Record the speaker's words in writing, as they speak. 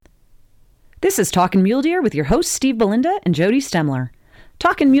This is Talkin' Mule Deer with your hosts Steve Belinda and Jody Stemler.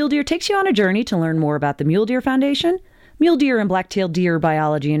 Talkin' Mule Deer takes you on a journey to learn more about the Mule Deer Foundation, mule deer and black-tailed deer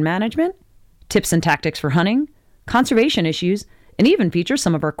biology and management, tips and tactics for hunting, conservation issues, and even features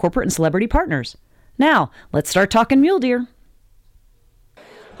some of our corporate and celebrity partners. Now, let's start talking mule deer.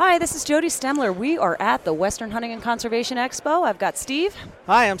 Hi, this is Jody Stemler. We are at the Western Hunting and Conservation Expo. I've got Steve.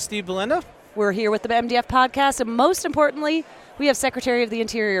 Hi, I'm Steve Belinda. We're here with the MDF podcast, and most importantly, we have Secretary of the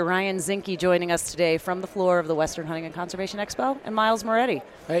Interior Ryan Zinke joining us today from the floor of the Western Hunting and Conservation Expo, and Miles Moretti.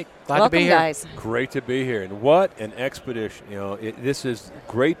 Hey, glad Welcome, to be here. Guys. Great to be here, and what an expedition! This is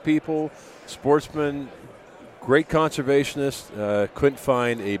great people, sportsmen, great conservationists. Couldn't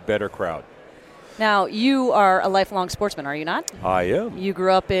find a better crowd. Now, you are a lifelong sportsman, are you not? I am. You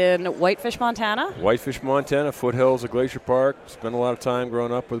grew up in Whitefish, Montana? Whitefish, Montana, foothills of Glacier Park. Spent a lot of time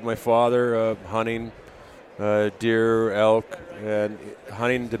growing up with my father, hunting deer, elk, and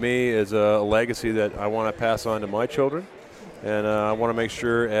hunting to me is a legacy that I want to pass on to my children. And I want to make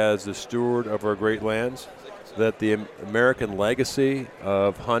sure, as the steward of our great lands, that the American legacy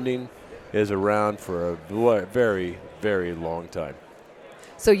of hunting is around for a very, very long time.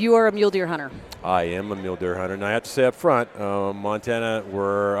 So you are a mule deer hunter? I am a mule deer hunter, and I have to say up front, Montana,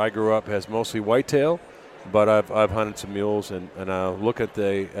 where I grew up, has mostly whitetail, but I've hunted some mules, and I look at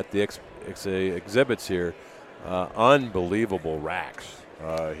the exhibits here, unbelievable racks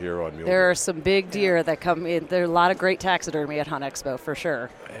here on mule deer. There are some big deer that come in. There are a lot of great taxidermy at Hunt Expo for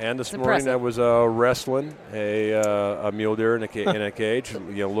sure. And this morning I was wrestling a mule deer in a cage,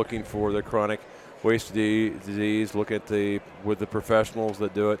 looking for the chronic waste disease. Look at with the professionals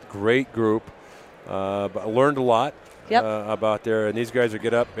that do it. Great group. But I learned a lot about there. And these guys will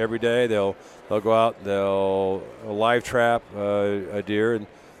get up every day. They'll go out. They'll live trap a deer. And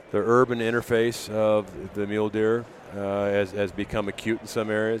the urban interface of the mule deer has become acute in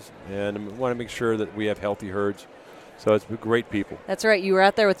some areas. And I want to make sure that we have healthy herds. So it's great people. That's right. You were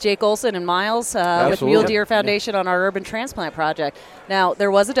out there with Jake Olson and Miles with Mule Deer Foundation on our urban transplant project. Now,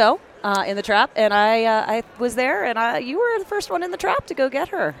 there was a doe in the trap, and I was there, and you were the first one in the trap to go get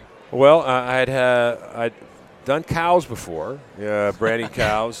her. Well, I'd done cows before, branding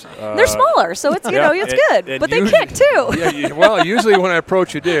cows. They're smaller, so it's it's good, but they kick too. Well, usually when I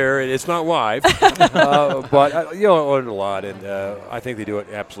approach a deer, it's not live, but I learned a lot, and I think they do it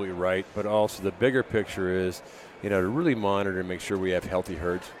absolutely right. But also the bigger picture is, to really monitor and make sure we have healthy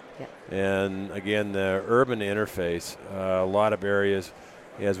herds. Yeah. And again, the urban interface, a lot of areas,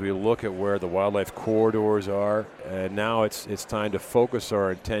 as we look at where the wildlife corridors are, and now it's time to focus our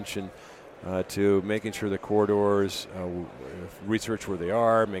attention to making sure the corridors, research where they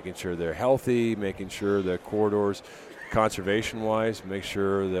are, making sure they're healthy, making sure the corridors, conservation-wise, make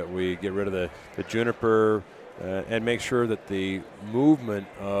sure that we get rid of the juniper, and make sure that the movement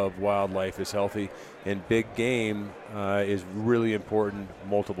of wildlife is healthy, and big game is really important,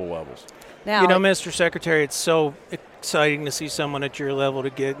 multiple levels. Now, Mr. Secretary, it's so exciting to see someone at your level to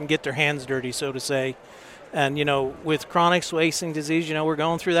get their hands dirty, so to say. And, with chronic wasting disease, we're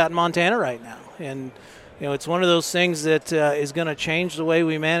going through that in Montana right now. And, it's one of those things that is going to change the way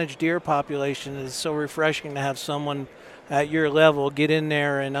we manage deer population. It's so refreshing to have someone at your level get in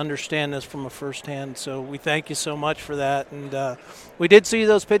there and understand this from a firsthand. So we thank you so much for that. And we did see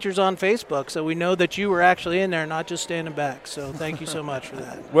those pictures on Facebook, so we know that you were actually in there, not just standing back. So thank you so much for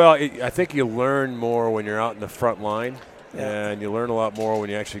that. Well, I think you learn more when you're out in the front line. Yeah. And you learn a lot more when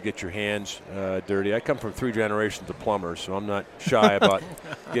you actually get your hands dirty. I come from 3 generations of plumbers, so I'm not shy about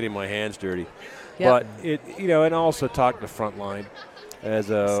getting my hands dirty. Yep. But and also talk to the front line. As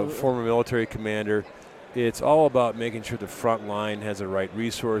a former military commander, it's all about making sure the front line has the right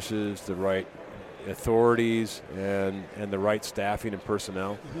resources, the right authorities, and the right staffing and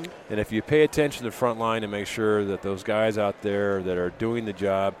personnel. Mm-hmm. And if you pay attention to the front line and make sure that those guys out there that are doing the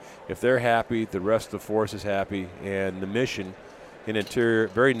job, if they're happy, the rest of the force is happy. And the mission in Interior,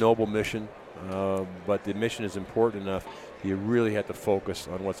 very noble mission, but the mission is important enough. You really have to focus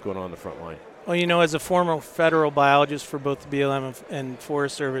on what's going on in the front line. Well, as a former federal biologist for both the BLM and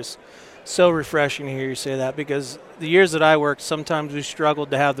Forest Service, so refreshing to hear you say that, because the years that I worked, sometimes we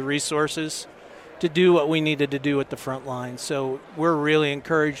struggled to have the resources to do what we needed to do at the front line. So we're really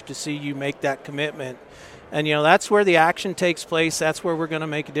encouraged to see you make that commitment. And, that's where the action takes place. That's where we're going to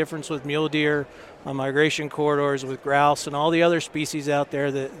make a difference with mule deer, on migration corridors, with grouse, and all the other species out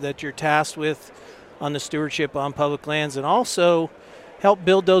there that you're tasked with on the stewardship on public lands, and also help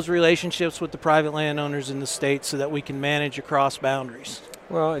build those relationships with the private landowners in the state so that we can manage across boundaries.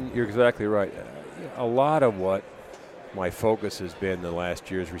 Well, and you're exactly right. A lot of what my focus has been the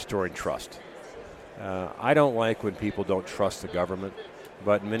last year is restoring trust. I don't like when people don't trust the government.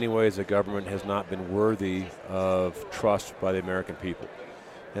 but in many ways the government has not been worthy of trust by the American people.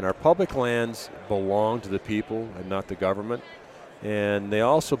 And our public lands belong to the people and not the government. And they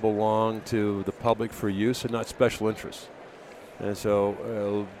also belong to the public for use and not special interests. And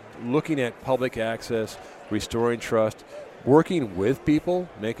so looking at public access, restoring trust, working with people,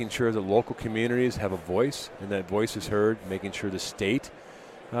 making sure that local communities have a voice and that voice is heard, making sure the state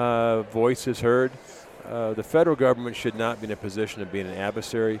voice is heard. The federal government should not be in a position of being an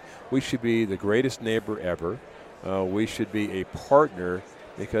adversary. We should be the greatest neighbor ever. We should be a partner,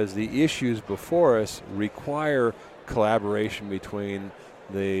 because the issues before us require collaboration between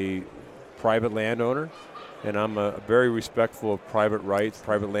the private landowner, and I'm very respectful of private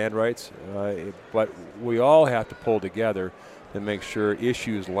land rights, but we all have to pull together to make sure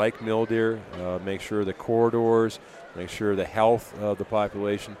issues like mule deer, make sure the corridors, make sure the health of the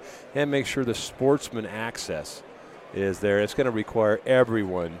population, and make sure the sportsman access is there. It's going to require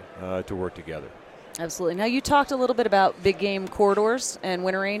everyone to work together. Absolutely. Now, you talked a little bit about big game corridors and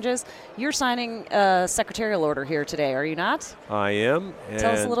winter ranges. You're signing a secretarial order here today, are you not? I am.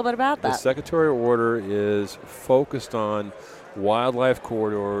 Tell us a little bit about that. The secretarial order is focused on wildlife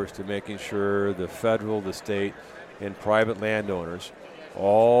corridors, to making sure the federal, the state, and private landowners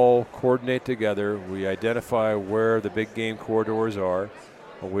all coordinate together. We identify where the big game corridors are.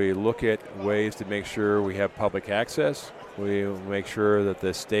 We look at ways to make sure we have public access. We make sure that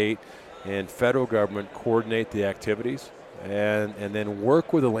the state and federal government coordinate the activities, and then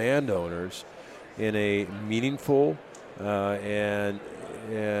work with the landowners in a meaningful and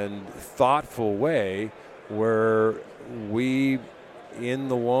thoughtful way, where we, in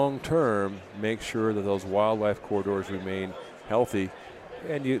the long term, make sure that those wildlife corridors remain healthy.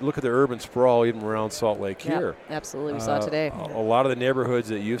 And you look at the urban sprawl even around Salt Lake here. Absolutely, we saw it today. A lot of the neighborhoods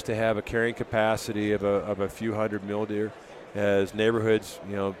that used to have a carrying capacity of a few hundred mule deer, as neighborhoods,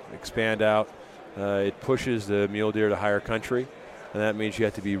 expand out, it pushes the mule deer to higher country, and that means you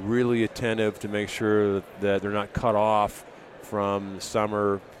have to be really attentive to make sure that they're not cut off from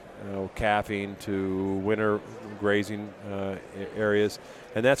summer calving to winter grazing areas,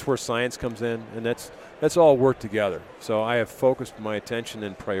 and that's where science comes in, and that's all work together. So I have focused my attention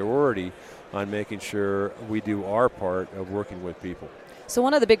and priority on making sure we do our part of working with people. So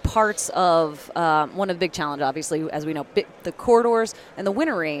one of the big parts of, one of the big challenges, obviously, as we know, the corridors and the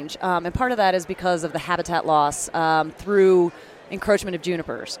winter range, and part of that is because of the habitat loss through encroachment of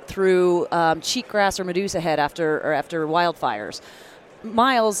junipers, through cheatgrass or medusa head after wildfires.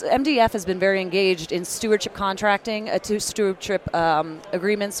 Miles, MDF has been very engaged in stewardship contracting, stewardship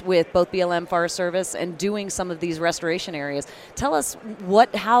agreements with both BLM, Forest Service, and doing some of these restoration areas. Tell us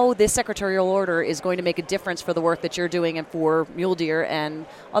how this secretarial order is going to make a difference for the work that you're doing and for mule deer and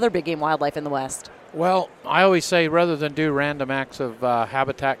other big game wildlife in the West. Well, I always say, rather than do random acts of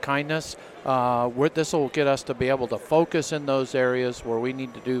habitat kindness, this will get us to be able to focus in those areas where we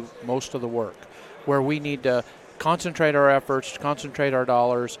need to do most of the work, where we need to concentrate our efforts, concentrate our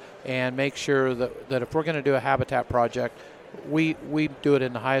dollars, and make sure that if we're going to do a habitat project, we do it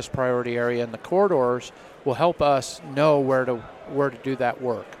in the highest priority area, and the corridors will help us know where to do that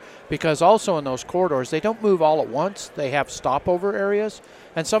work. Because also in those corridors, they don't move all at once. They have stopover areas,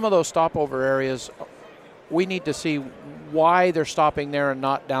 and some of those stopover areas, we need to see why they're stopping there and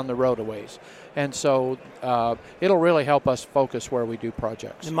not down the road a ways. And so it'll really help us focus where we do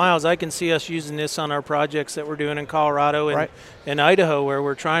projects. And Miles, I can see us using this on our projects that we're doing in Colorado and right. in Idaho, where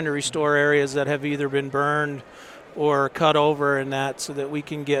we're trying to restore areas that have either been burned or cut over, and that, so that we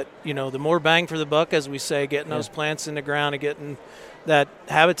can get, the more bang for the buck, as we say, getting those plants in the ground and getting that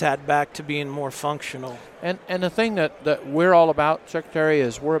habitat back to being more functional. And the thing that we're all about, Secretary,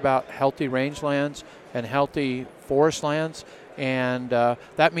 is we're about healthy rangelands and healthy forest lands. And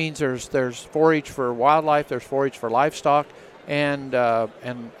that means there's forage for wildlife, there's forage for livestock, and all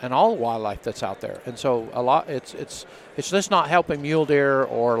the wildlife that's out there. And so it's just not helping mule deer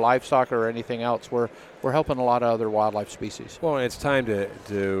or livestock or anything else. We're helping a lot of other wildlife species. Well, it's time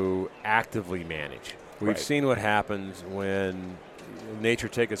to actively manage. We've seen what happens when nature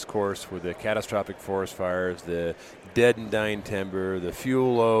takes its course with the catastrophic forest fires, the dead and dying timber, the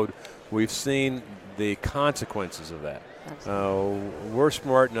fuel load. We've seen the consequences of that. We're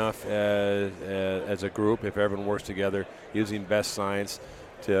smart enough as a group, if everyone works together using best science,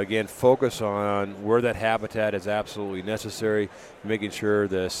 to again focus on where that habitat is absolutely necessary, making sure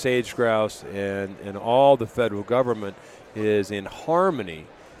the sage grouse and all the federal government is in harmony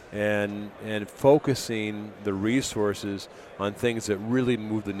and focusing the resources on things that really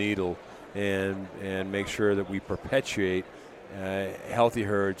move the needle and make sure that we perpetuate healthy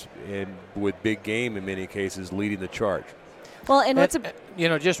herds, and with big game in many cases leading the charge. Well, and what's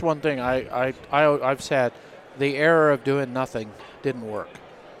just one thing I've said, the era of doing nothing didn't work.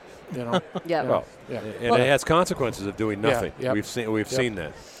 yeah. Well, and it has consequences of doing nothing. Yeah. We've seen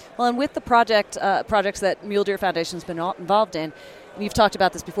that. Well, and with the projects that Mule Deer Foundation's been involved in, and you've talked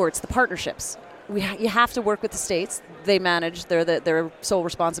about this before, it's the partnerships. You have to work with the states. They manage, they're their sole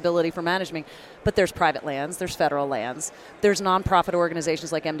responsibility for managing. But there's private lands, there's federal lands, there's nonprofit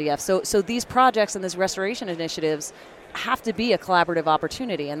organizations like MDF. So these projects and these restoration initiatives have to be a collaborative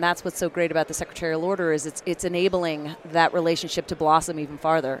opportunity, and that's what's so great about the secretarial order is it's enabling that relationship to blossom even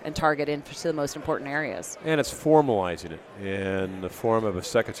farther and target into the most important areas. And it's formalizing it in the form of a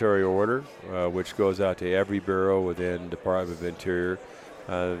secretarial order, which goes out to every bureau within Department of Interior.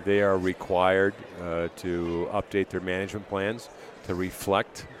 They are required to update their management plans to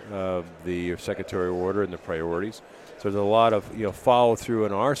reflect the secretarial order and the priorities. So there's a lot of follow through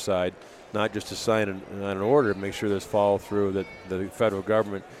on our side, not just to sign an order, make sure there's follow through, that the federal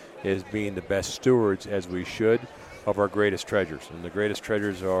government is being the best stewards, as we should, of our greatest treasures. And the greatest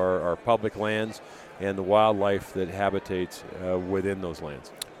treasures are our public lands and the wildlife that habitates within those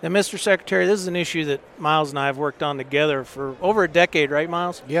lands. Now, Mr. Secretary, this is an issue that Miles and I have worked on together for over a decade, right,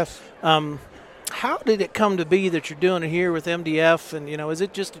 Miles? Yes. How did it come to be that you're doing it here with MDF? And, is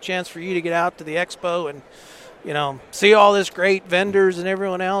it just a chance for you to get out to the expo and, see all this great vendors and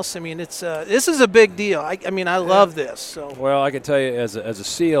everyone else? I mean, this is a big deal. I love this. So. Well, I can tell you, as a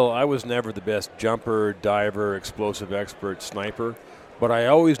SEAL, I was never the best jumper, diver, explosive expert, sniper, but I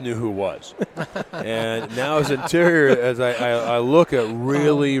always knew who was. And now as Interior, as I look at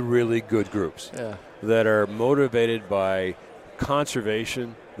really, really good groups that are motivated by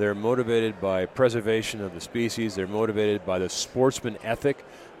conservation, they're motivated by preservation of the species, they're motivated by the sportsman ethic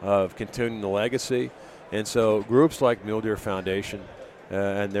of continuing the legacy. And so groups like Mule Deer Foundation,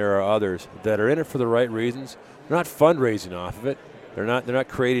 and there are others that are in it for the right reasons. They're not fundraising off of it. They're not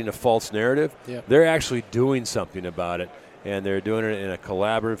creating a false narrative. Yeah. They're actually doing something about it, and they're doing it in a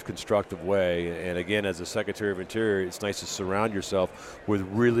collaborative, constructive way. And again, as a Secretary of Interior, it's nice to surround yourself with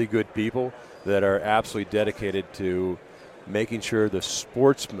really good people that are absolutely dedicated to making sure the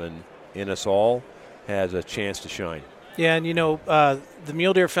sportsman in us all has a chance to shine. Yeah, and the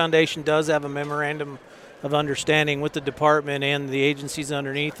Mule Deer Foundation does have a memorandum of understanding with the department and the agencies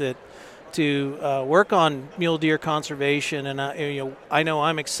underneath it to work on mule deer conservation. And I know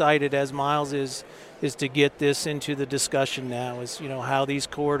I'm excited, as Miles is to get this into the discussion now. Is how these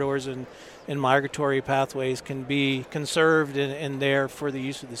corridors and migratory pathways can be conserved and there for the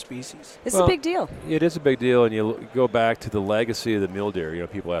use of the species. It's a big deal. It is a big deal, and you go back to the legacy of the mule deer.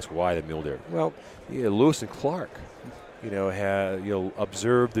 People ask why the mule deer. Well, Lewis and Clark.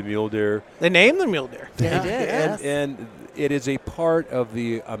 Observe the mule deer. They named the mule deer. They did, yes. And it is a part of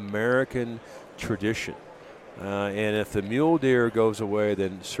the American tradition. And if the mule deer goes away,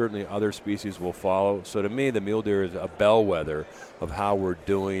 then certainly other species will follow. So to me, the mule deer is a bellwether of how we're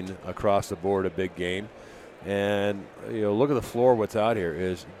doing across the board of big game. And look at the floor. What's out here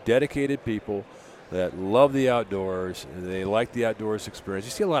is dedicated people that love the outdoors. They like the outdoors experience.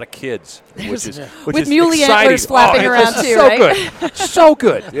 You see a lot of kids, which is muley exciting. Antlers flapping around too, so right? good, so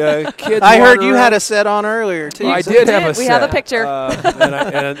good. Yeah, kids. I heard you had a set on earlier too. I did have a set. We have a picture.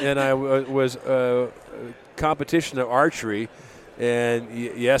 And I was competition of archery. And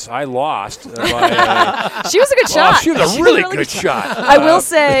yes, I lost. She was a good shot. She was a really good shot. I will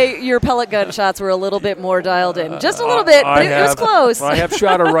say your pellet gun shots were a little bit more dialed in. Just a little bit, but it was close. I have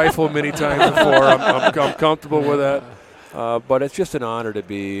shot a rifle many times before. I'm comfortable with that. But it's just an honor to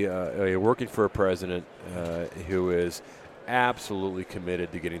be working for a president who is absolutely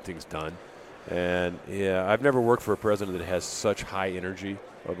committed to getting things done. And, I've never worked for a president that has such high energy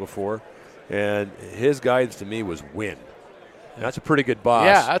before. And his guidance to me was win. That's a pretty good boss.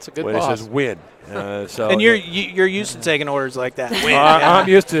 Yeah, that's a good when boss. When it says win. And you're used to taking orders like that. Win. I'm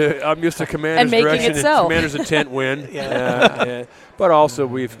used to commander's and making direction it so. and commander's intent win. But also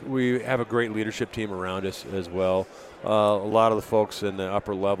we have a great leadership team around us as well. A lot of the folks in the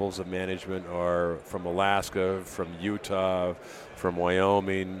upper levels of management are from Alaska, from Utah, from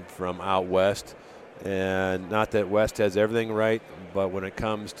Wyoming, from out west. And not that West has everything right, but when it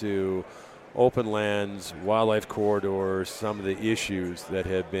comes to open lands, wildlife corridors, some of the issues that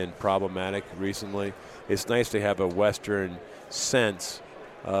have been problematic recently, it's nice to have a Western sense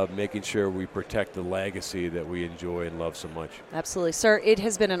of making sure we protect the legacy that we enjoy and love so much. Absolutely. Sir, it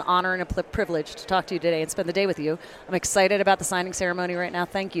has been an honor and a privilege to talk to you today and spend the day with you. I'm excited about the signing ceremony right now.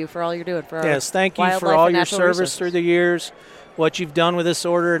 Thank you for all you're doing for our thank you for all your service through the years, what you've done with this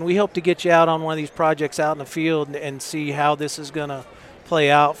order, and we hope to get you out on one of these projects out in the field and see how this is going to play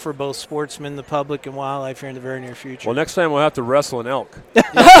out for both sportsmen, the public, and wildlife here in the very near future. Well, next time we'll have to wrestle an elk.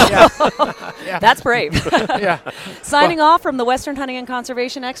 That's brave. Yeah. Signing off from the Western Hunting and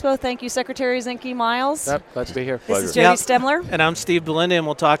Conservation Expo. Thank you, Secretary Zinke Miles. Yep, let's be here. This is Pleasure. Jody Stemler. And I'm Steve Belinda, and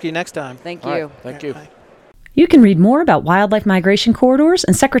we'll talk to you next time. Thank All you. right, thank you. Bye. You can read more about wildlife migration corridors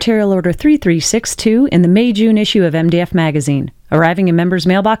and Secretarial Order 3362 in the May-June issue of MDF Magazine, arriving in members'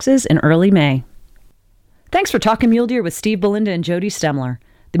 mailboxes in early May. Thanks for talking mule deer with Steve Belinda and Jody Stemler.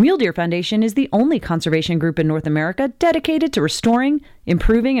 The Mule Deer Foundation is the only conservation group in North America dedicated to restoring,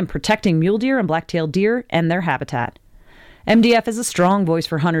 improving, and protecting mule deer and black-tailed deer and their habitat. MDF is a strong voice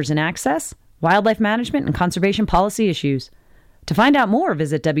for hunters in access, wildlife management, and conservation policy issues. To find out more,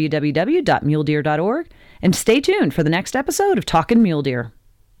 visit www.muledeer.org and stay tuned for the next episode of Talkin' Mule Deer.